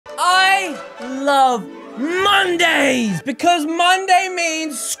love Mondays because Monday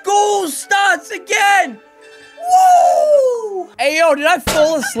means school starts again. Woo! Hey, yo, did I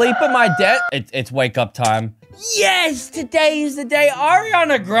fall asleep at my desk? It's wake up time. Yes, today is the day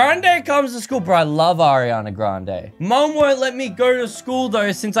Ariana Grande comes to school. Bro, I love Ariana Grande. Mom won't let me go to school,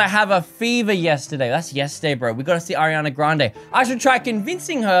 though, since I have a fever yesterday. That's yesterday, bro. We gotta see Ariana Grande. I should try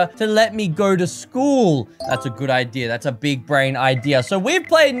convincing her to let me go to school. That's a good idea. That's a big brain idea. So we've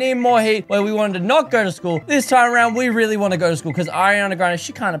played Need More Heat where we wanted to not go to school. This time around, we really want to go to school because Ariana Grande,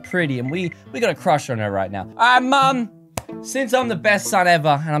 she's kind of pretty, and we got a crush on her right now. All right, Mom. Since I'm the best son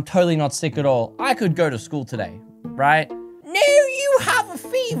ever, and I'm totally not sick at all, I could go to school today, right? No, you have a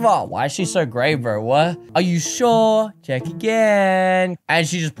fever. Why is she so grave, bro? What? Are you sure? Check again. And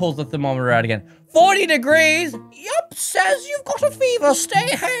she just pulls the thermometer out again. 40 degrees? Yup, says you've got a fever.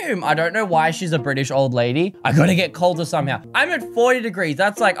 Stay home. I don't know why she's a British old lady. I gotta get colder somehow. I'm at 40 degrees.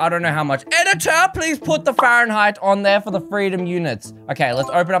 That's like, I don't know how much. Editor, please put the Fahrenheit on there for the freedom units. Okay, let's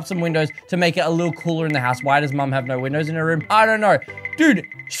open up some windows to make it a little cooler in the house. Why does Mom have no windows in her room? I don't know. Dude,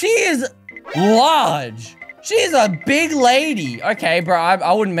 she is large. She's a big lady. Okay, bro,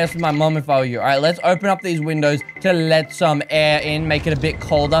 I wouldn't mess with my mom if I were you. All right, let's open up these windows to let some air in, make it a bit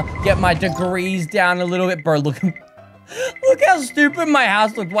colder, get my degrees down a little bit. Bro, look how stupid my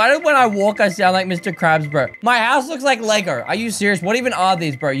house looks. Why did when I walk, I sound like Mr. Krabs, bro? My house looks like Lego. Are you serious? What even are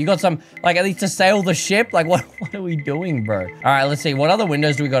these, bro? You got some, like, at least to sail the ship? Like, what are we doing, bro? All right, let's see. What other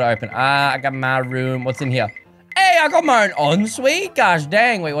windows do we got to open? I got my room. What's in here? Hey, I got my own ensuite. Gosh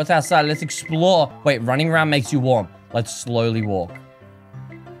dang. Wait, what's outside? Let's explore. Wait, running around makes you warm. Let's slowly walk.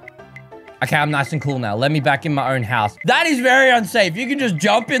 Okay, I'm nice and cool now. Let me back in my own house. That is very unsafe. You can just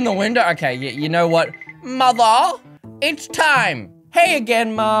jump in the window. Okay, you know what? Mother, it's time. Hey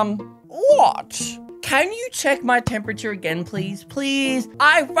again, Mom. What? Can you check my temperature again, please? Please?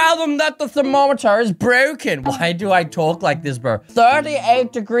 I fathom that the thermometer is broken. Why do I talk like this, bro?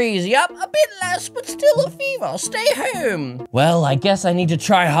 38 degrees. Yep, a bit less, but still a fever. Stay home. Well, I guess I need to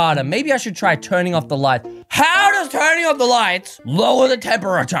try harder. Maybe I should try turning off the lights. How does turning off the lights lower the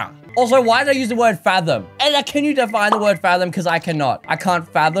temperature? Also, why did I use the word fathom? And can you define the word fathom? Because I cannot. I can't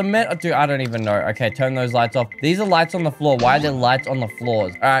fathom it. Dude, I don't even know. Okay, turn those lights off. These are lights on the floor. Why are there lights on the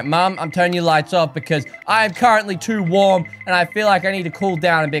floors? All right, Mom, I'm turning your lights off because I am currently too warm and I feel like I need to cool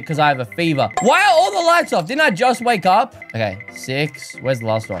down a bit because I have a fever. Why are all the lights off? Didn't I just wake up? Okay, 6. Where's the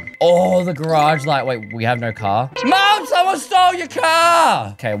last one? Oh, the garage light. Wait, we have no car? Mom, someone stole your car!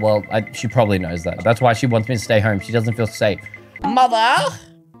 Okay, well, she probably knows that. That's why she wants me to stay home. She doesn't feel safe. Mother?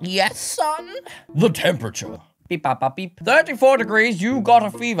 Yes, son? The temperature. Beep, bop, bop, beep. 34 degrees, you got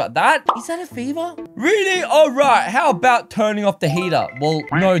a fever. Is that a fever? Really? All right, how about turning off the heater? Well,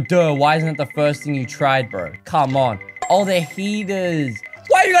 no, duh. Why isn't it the first thing you tried, bro? Come on. Oh, the heaters.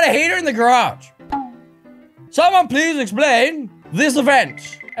 Why you got a heater in the garage? Someone please explain this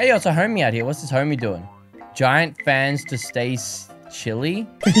event. Hey, yo, it's a homie out here. What's this homie doing? Giant fans to stay chilly?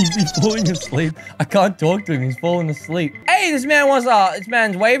 He's falling asleep. I can't talk to him. He's falling asleep. Hey, this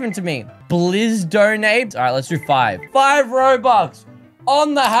man's waving to me. Blizz donate. All right, let's do 5. 5 Robux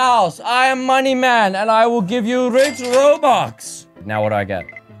on the house. I am money man and I will give you rich Robux. Now what do I get?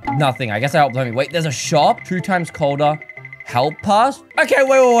 Nothing. I guess I helped homie. Wait, there's a shop. 2 times colder. Help pass? Okay,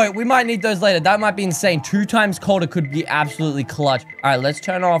 wait. We might need those later. That might be insane. 2 times colder could be absolutely clutch. All right, let's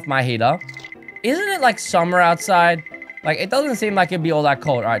turn off my heater. Isn't it like summer outside? Like, it doesn't seem like it'd be all that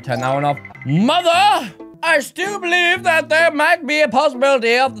cold. All right, turn that one off. Mother, I still believe that there might be a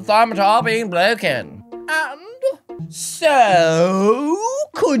possibility of the thermometer being broken. And so,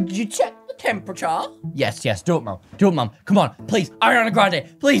 could you check the temperature? Yes, do it, Mom. Do it, Mom. Come on, please. Ariana Grande,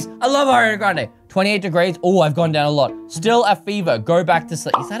 please. I love Ariana Grande. 28 degrees. Oh, I've gone down a lot. Still a fever. Go back to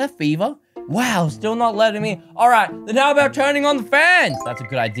sleep. Is that a fever? Wow, still not letting me. All right, then how about turning on the fans? That's a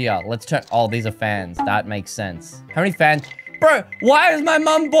good idea. Let's turn. Oh, these are fans. That makes sense. How many fans? Bro, why has my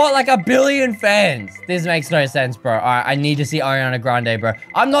mom bought like 1 billion fans? This makes no sense, bro. All right, I need to see Ariana Grande, bro.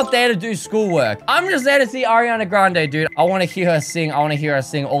 I'm not there to do schoolwork. I'm just there to see Ariana Grande, dude. I want to hear her sing. I want to hear her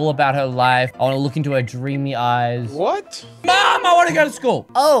sing all about her life. I want to look into her dreamy eyes. What? Mom, I want to go to school.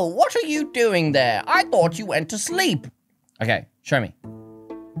 Oh, what are you doing there? I thought you went to sleep. Okay, show me.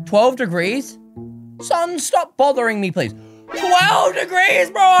 12 degrees? Son, stop bothering me, please. 12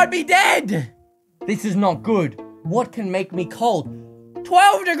 degrees, bro, I'd be dead. This is not good. What can make me cold?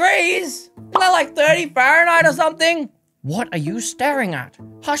 12 degrees? Isn't that like 30 Fahrenheit or something? What are you staring at?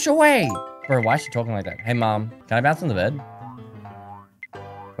 Hush away. Bro, why is she talking like that? Hey, Mom, can I bounce on the bed?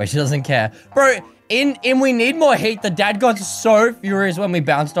 Wait, she doesn't care. Bro, in We Need More Heat, the dad got so furious when we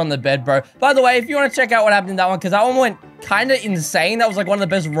bounced on the bed, bro. By the way, if you want to check out what happened in that one, because that one went kind of insane. That was like one of the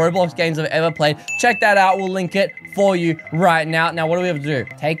best Roblox games I've ever played. Check that out. We'll link it for you right now. Now, what do we have to do?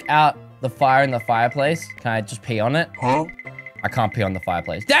 Take out the fire in the fireplace. Can I just pee on it? Huh? I can't pee on the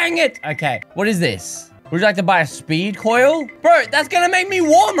fireplace. Dang it! Okay, what is this? Would you like to buy a speed coil? Bro, that's gonna make me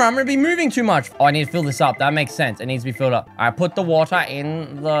warmer. I'm gonna be moving too much. Oh, I need to fill this up. That makes sense. It needs to be filled up. I put the water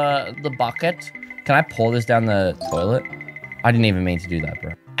in the bucket. Can I pour this down the toilet? I didn't even mean to do that,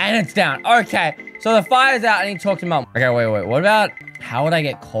 bro. And it's down. Okay, so the fire's out. I need to talk to mom. Okay, wait. What about, how would I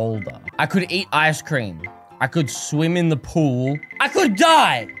get colder? I could eat ice cream. I could swim in the pool. I could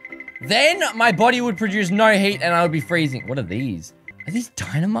die. Then my body would produce no heat and I would be freezing. What are these? Are these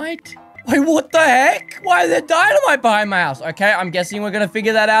dynamite? Wait, what the heck? Why is there dynamite behind my house? Okay, I'm guessing we're gonna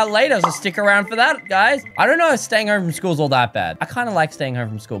figure that out later, so stick around for that, guys. I don't know if staying home from school is all that bad. I kind of like staying home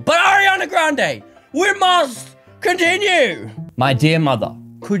from school. But Ariana Grande, we must continue. My dear mother,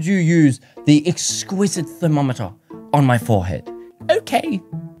 could you use the exquisite thermometer on my forehead? Okay.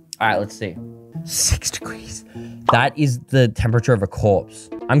 All right, let's see. 6 degrees. That is the temperature of a corpse.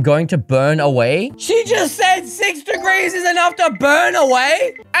 I'm going to burn away. She just said 6 degrees is enough to burn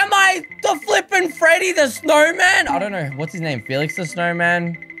away? Am I the flippin' Freddy the Snowman? I don't know. What's his name? Felix the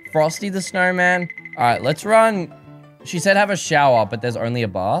Snowman? Frosty the Snowman? All right, let's run. She said have a shower, but there's only a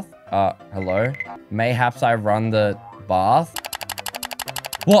bath. Hello? Mayhaps I run the bath.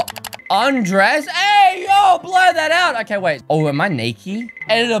 What? Undress? Hey, yo, blur that out. Okay, wait. Oh, am I naked?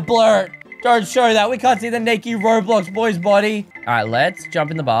 Editor blur. Don't show that. We can't see the naked Roblox boy's body. All right, let's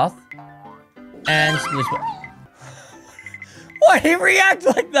jump in the bath. And splish. Why did he react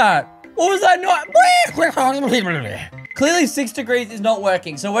like that? What was that noise? Clearly 6 degrees is not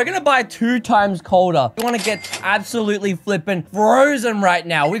working. So we're going to buy 2 times colder. We want to get absolutely flippin' frozen right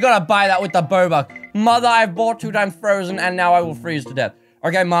now. We got to buy that with the boba. Mother, I've bought 2 times frozen and now I will freeze to death.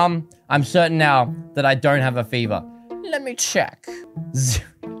 Okay, mom, I'm certain now that I don't have a fever. Let me check.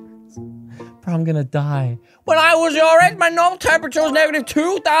 Bro, I'm gonna die. When I was your age, my normal temperature was negative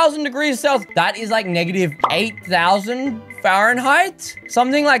 2,000 degrees Celsius. That is like negative 8,000 Fahrenheit?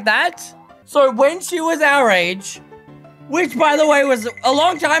 Something like that. So when she was our age, which by the way was a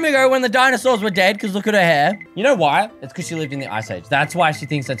long time ago when the dinosaurs were dead, because look at her hair. You know why? It's because she lived in the Ice Age. That's why she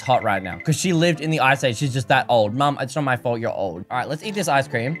thinks it's hot right now. Because she lived in the Ice Age. She's just that old. Mom, it's not my fault, you're old. All right, let's eat this ice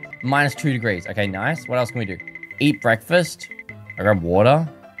cream. Minus 2 degrees. Okay, nice. What else can we do? Eat breakfast. I grab water.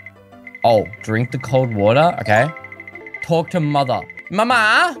 Oh, drink the cold water, okay. Talk to mother.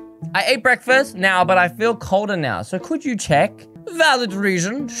 Mama, I ate breakfast now, but I feel colder now. So could you check? Valid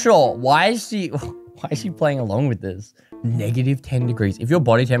reason, sure. Why is she playing along with this? Negative 10 degrees. If your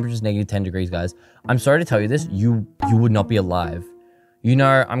body temperature is negative 10 degrees, guys, I'm sorry to tell you this, you would not be alive. You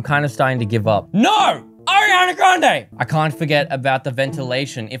know, I'm kind of starting to give up. No! Ariana Grande! I can't forget about the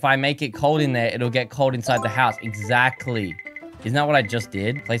ventilation. If I make it cold in there, it'll get cold inside the house. Exactly. Isn't that what I just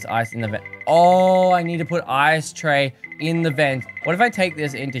did? Place ice in the vent. Oh, I need to put ice tray in the vent. What if I take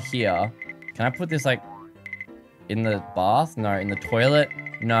this into here? Can I put this like in the bath? No, in the toilet?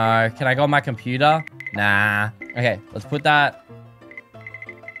 No. Can I go on my computer? Nah. Okay, let's put that.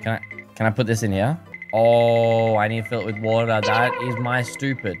 Can I put this in here? Oh, I need to fill it with water. That is my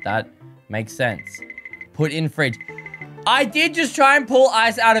stupid. That makes sense. Put in fridge. I did just try and pull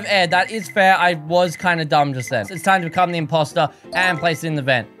ice out of air. That is fair. I was kind of dumb just then. It's time to become the imposter and place it in the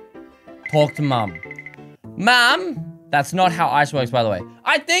vent. Talk to mom. Mom, that's not how ice works, by the way.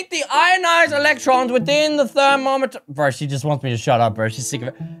 I think the ionized electrons within the thermometer... Bro, she just wants me to shut up, bro. She's sick of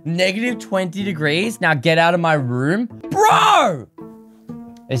it. Negative 20 degrees. Now get out of my room. Bro!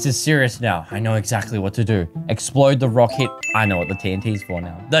 This is serious now. I know exactly what to do. Explode the rocket. I know what the TNT's for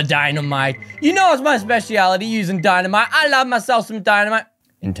now. The dynamite. You know it's my speciality, using dynamite. I love myself some dynamite.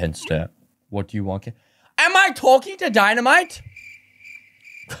 Intense stare. What do you want? Am I talking to dynamite?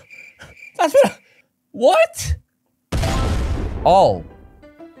 That's what? Oh.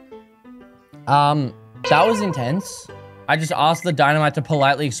 That was intense. I just asked the dynamite to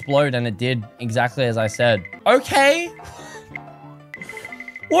politely explode and it did exactly as I said. Okay.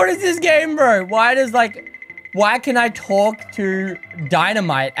 What is this game, bro? Why can I talk to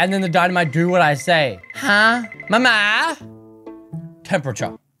dynamite and then the dynamite do what I say? Huh? Mama?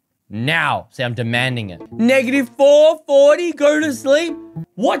 Temperature. Now. See, I'm demanding it. Negative 440, go to sleep.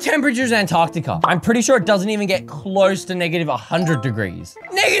 What temperature is Antarctica? I'm pretty sure it doesn't even get close to negative 100 degrees.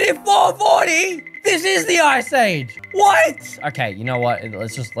 Negative 440? This is the Ice Age. What? Okay, you know what?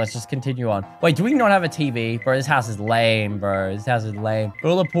 Let's just continue on. Wait, do we not have a TV? Bro, this house is lame, bro. This house is lame.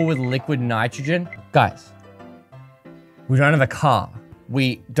 Fill the pool with liquid nitrogen. Guys, we don't have a car.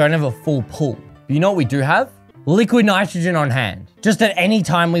 we don't have a full pool. But you know what we do have? Liquid nitrogen on hand. Just at any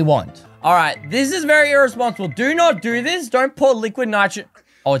time we want. All right, this is very irresponsible. Do not do this. Don't pour liquid nitrogen.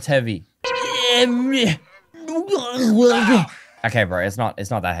 Oh, it's heavy. Okay, bro, it's not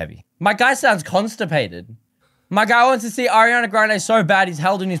that heavy. My guy sounds constipated. My guy wants to see Ariana Grande so bad he's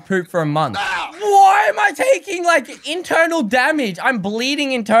held in his poop for a month. Why am I taking, like, internal damage? I'm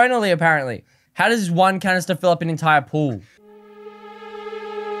bleeding internally, apparently. How does one canister fill up an entire pool?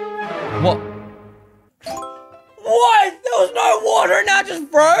 What? What? There was no water and now it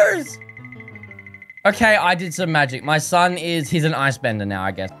just froze? Okay, I did some magic. My son he's an ice bender now,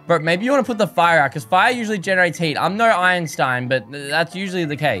 I guess. But maybe you want to put the fire out, because fire usually generates heat. I'm no Einstein, but that's usually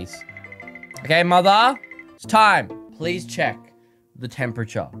the case. Okay, mother? It's time. Please check the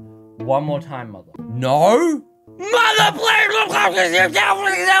temperature. One more time, mother. No? Mother, please!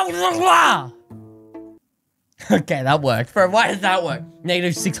 Okay, that worked. Bro, why does that work?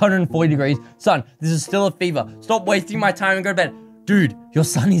 Negative 640 degrees. Son, this is still a fever. Stop wasting my time and go to bed. Dude, your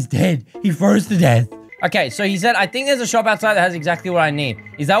son is dead. He froze to death. Okay, so he said, I think there's a shop outside that has exactly what I need.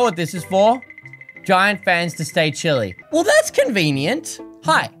 Is that what this is for? Giant fans to stay chilly. Well, that's convenient.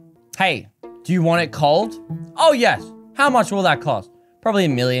 Hi. Hey, do you want it cold? Oh, yes. How much will that cost? Probably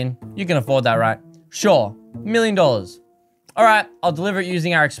 $1 million. You can afford that, right? Sure. $1 million. All right, I'll deliver it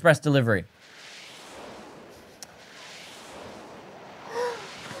using our express delivery.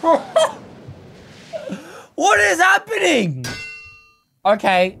 What is happening?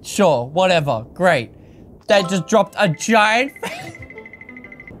 Okay, sure, whatever, great. They just dropped a giant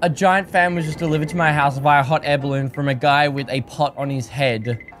fan. A giant fan was just delivered to my house via hot air balloon from a guy with a pot on his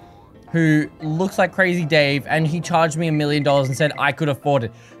head who looks like Crazy Dave, and he charged me $1 million and said I could afford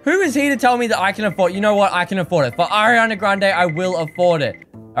it. Who is he to tell me that I can afford it? You know what? I can afford it. For Ariana Grande, I will afford it.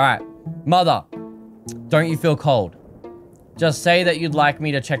 All right, mother, don't you feel cold? Just say that you'd like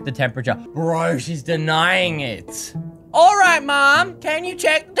me to check the temperature. Bro, she's denying it. All right, Mom, can you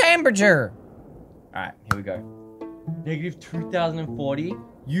check the temperature? All right, here we go. Negative 2,040.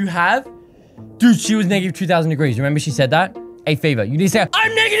 You have? Dude, she was negative 2,000 degrees. Remember she said that? A fever. You need to say,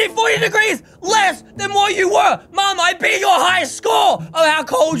 I'm negative 40 degrees less than what you were. Mom, I beat your highest score of how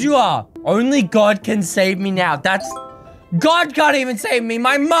cold you are. Only God can save me now. God can't even save me.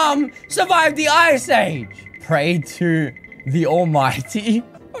 My mom survived the Ice Age. Pray to the Almighty.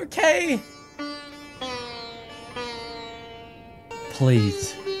 Okay.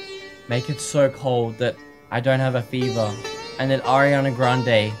 Please, make it so cold that I don't have a fever and that Ariana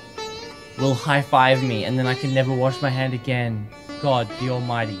Grande will high-five me and then I can never wash my hand again. God, the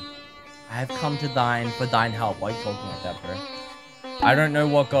Almighty, I have come to thine for thine help. Why are you talking like that, bro? I don't know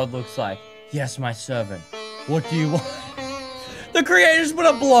what God looks like. Yes, my servant. What do you want? The creators put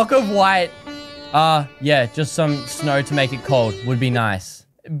a block of white. Yeah, just some snow to make it cold would be nice.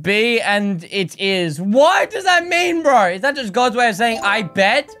 B and it is. What does that mean, bro? Is that just God's way of saying, I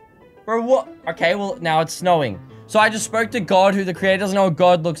bet? Bro, what? Okay, well, now it's snowing. So I just spoke to God, who the creator doesn't know what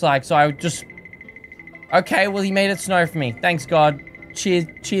God looks like. So I just... Okay, well, he made it snow for me. Thanks, God. Cheers,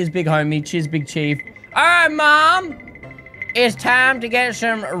 cheers, big homie. Cheers, big chief. All right, Mom. It's time to get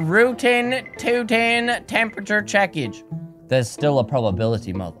some routine 210 temperature checkage. There's still a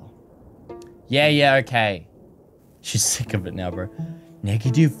probability, mother. Yeah, okay. She's sick of it now, bro.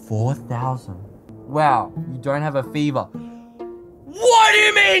 Negative 4,000. Wow, you don't have a fever. What do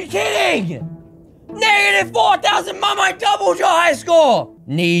you mean, kidding? Negative 4,000, Mom, I doubled your high score.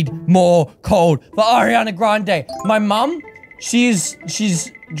 Need more cold for Ariana Grande. My mom, she's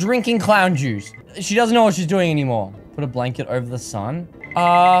drinking clown juice. She doesn't know what she's doing anymore. Put a blanket over the sun.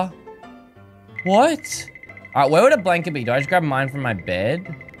 What? All right, where would a blanket be? Do I just grab mine from my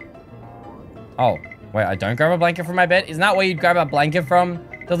bed? Oh, wait, I don't grab a blanket from my bed? Isn't that where you'd grab a blanket from?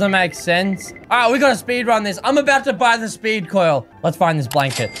 Doesn't make sense. All right, we gotta speed run this. I'm about to buy the speed coil. Let's find this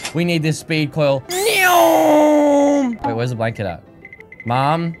blanket. We need this speed coil. Wait, where's the blanket at?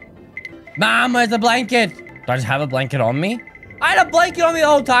 Mom? Mom, where's the blanket? Do I just have a blanket on me? I had a blanket on me the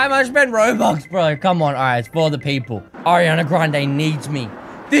whole time. I spent Robux, bro. Come on. All right, it's for the people. Ariana Grande needs me.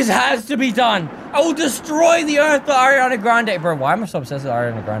 This has to be done. I will destroy the earth for Ariana Grande. Bro, why am I so obsessed with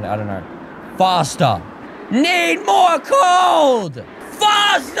Ariana Grande? I don't know. Faster. Need more cold.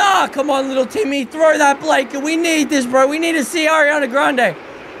 Faster. Come on, little Timmy. Throw that blanket. We need this, bro. We need to see Ariana Grande.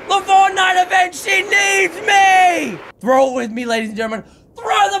 The Fortnite event. She needs me. Throw it with me, ladies and gentlemen.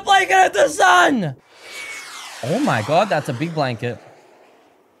 Throw the blanket at the sun. Oh my God, that's a big blanket.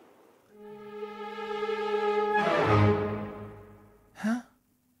 Huh?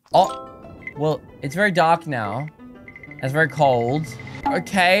 Oh, well, it's very dark now. It's very cold.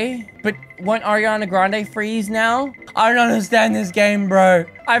 Okay, but won't Ariana Grande freeze now? I don't understand this game, bro.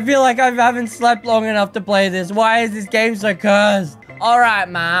 I feel like I haven't slept long enough to play this. Why is this game so cursed? All right,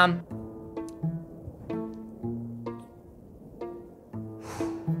 Mom.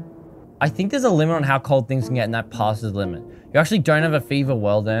 I think there's a limit on how cold things can get, and that passes the limit. You actually don't have a fever,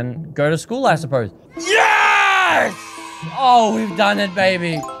 well then, go to school, I suppose. Yes! Oh, we've done it,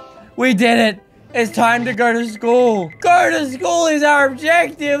 baby. We did it. It's time to go to school. Go to school is our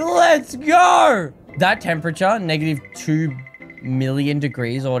objective. Let's go. That temperature, -2 million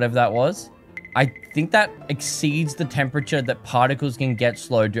degrees or whatever that was, I think that exceeds the temperature that particles can get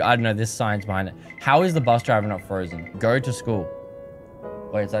slowed to. I don't know, there's science behind it. How is the bus driver not frozen? Go to school.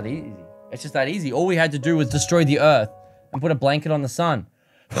 Wait, it's that easy. It's just that easy. All we had to do was destroy the Earth and put a blanket on the sun.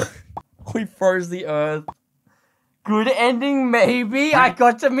 We froze the Earth. Good ending, maybe? I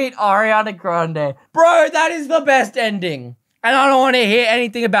got to meet Ariana Grande. Bro, that is the best ending. And I don't want to hear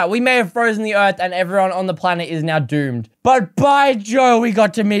anything about it. We may have frozen the Earth and everyone on the planet is now doomed. But by Joe, we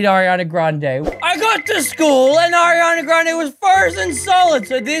got to meet Ariana Grande. I got to school and Ariana Grande was frozen solid.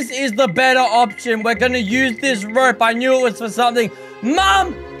 So this is the better option. We're going to use this rope. I knew it was for something.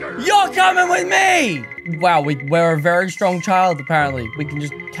 Mom, you're coming with me. Wow, we're a very strong child, apparently. We can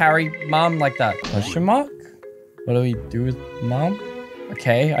just carry Mom like that. Question mark? What do we do with Mom?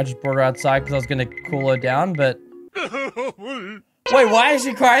 Okay, I just brought her outside because I was going to cool her down, but... Wait, why is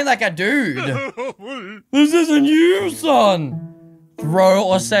she crying like a dude? This isn't you, son. Throw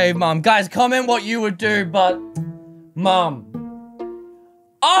or save, Mom. Guys, comment what you would do, but... Mom.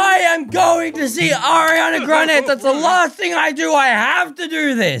 I am going to see Ariana Grande. That's the last thing I do. I have to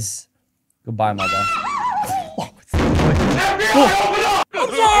do this. Goodbye, Mother. Oh, I'm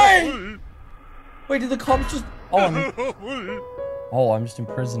sorry. Wait, did the cops just... Oh, I'm just in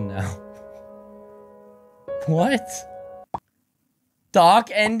prison now. What? Dark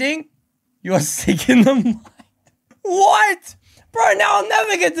ending? You're sick in the mind. What? Bro, now I'll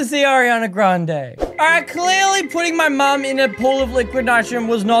never get to see Ariana Grande. Alright, clearly putting my mum in a pool of liquid nitrogen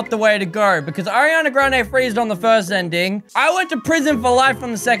was not the way to go, because Ariana Grande freezed on the first ending. I went to prison for life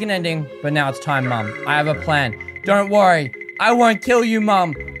on the second ending, but now it's time, Mum. I have a plan. Don't worry. I won't kill you,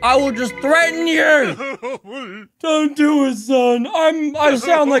 Mum. I will just threaten you. Don't do it, son. I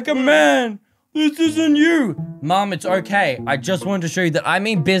sound like a man. This isn't you. Mom, it's okay. I just wanted to show you that I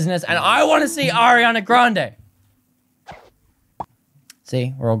mean business and I want to see Ariana Grande.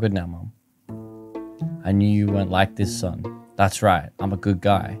 See, we're all good now, Mom. I knew you weren't like this, son. That's right. I'm a good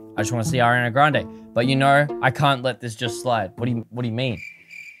guy. I just want to see Ariana Grande. But you know, I can't let this just slide. What do you mean?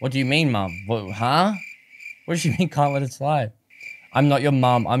 What do you mean, Mom? Huh? What does she mean can't let it slide? I'm not your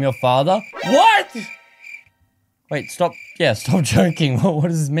mom. I'm your father. What? Wait, stop. Yeah, stop joking. What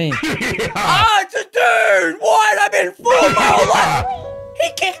does this mean? Ah, it's a dude! What? I've been fooled my whole life! He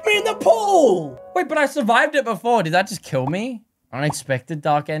kicked me in the pool! Wait, but I survived it before. Did that just kill me? Unexpected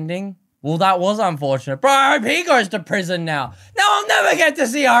dark ending? Well, that was unfortunate. Bro, I hope he goes to prison now. Now I'll never get to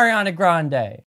see Ariana Grande.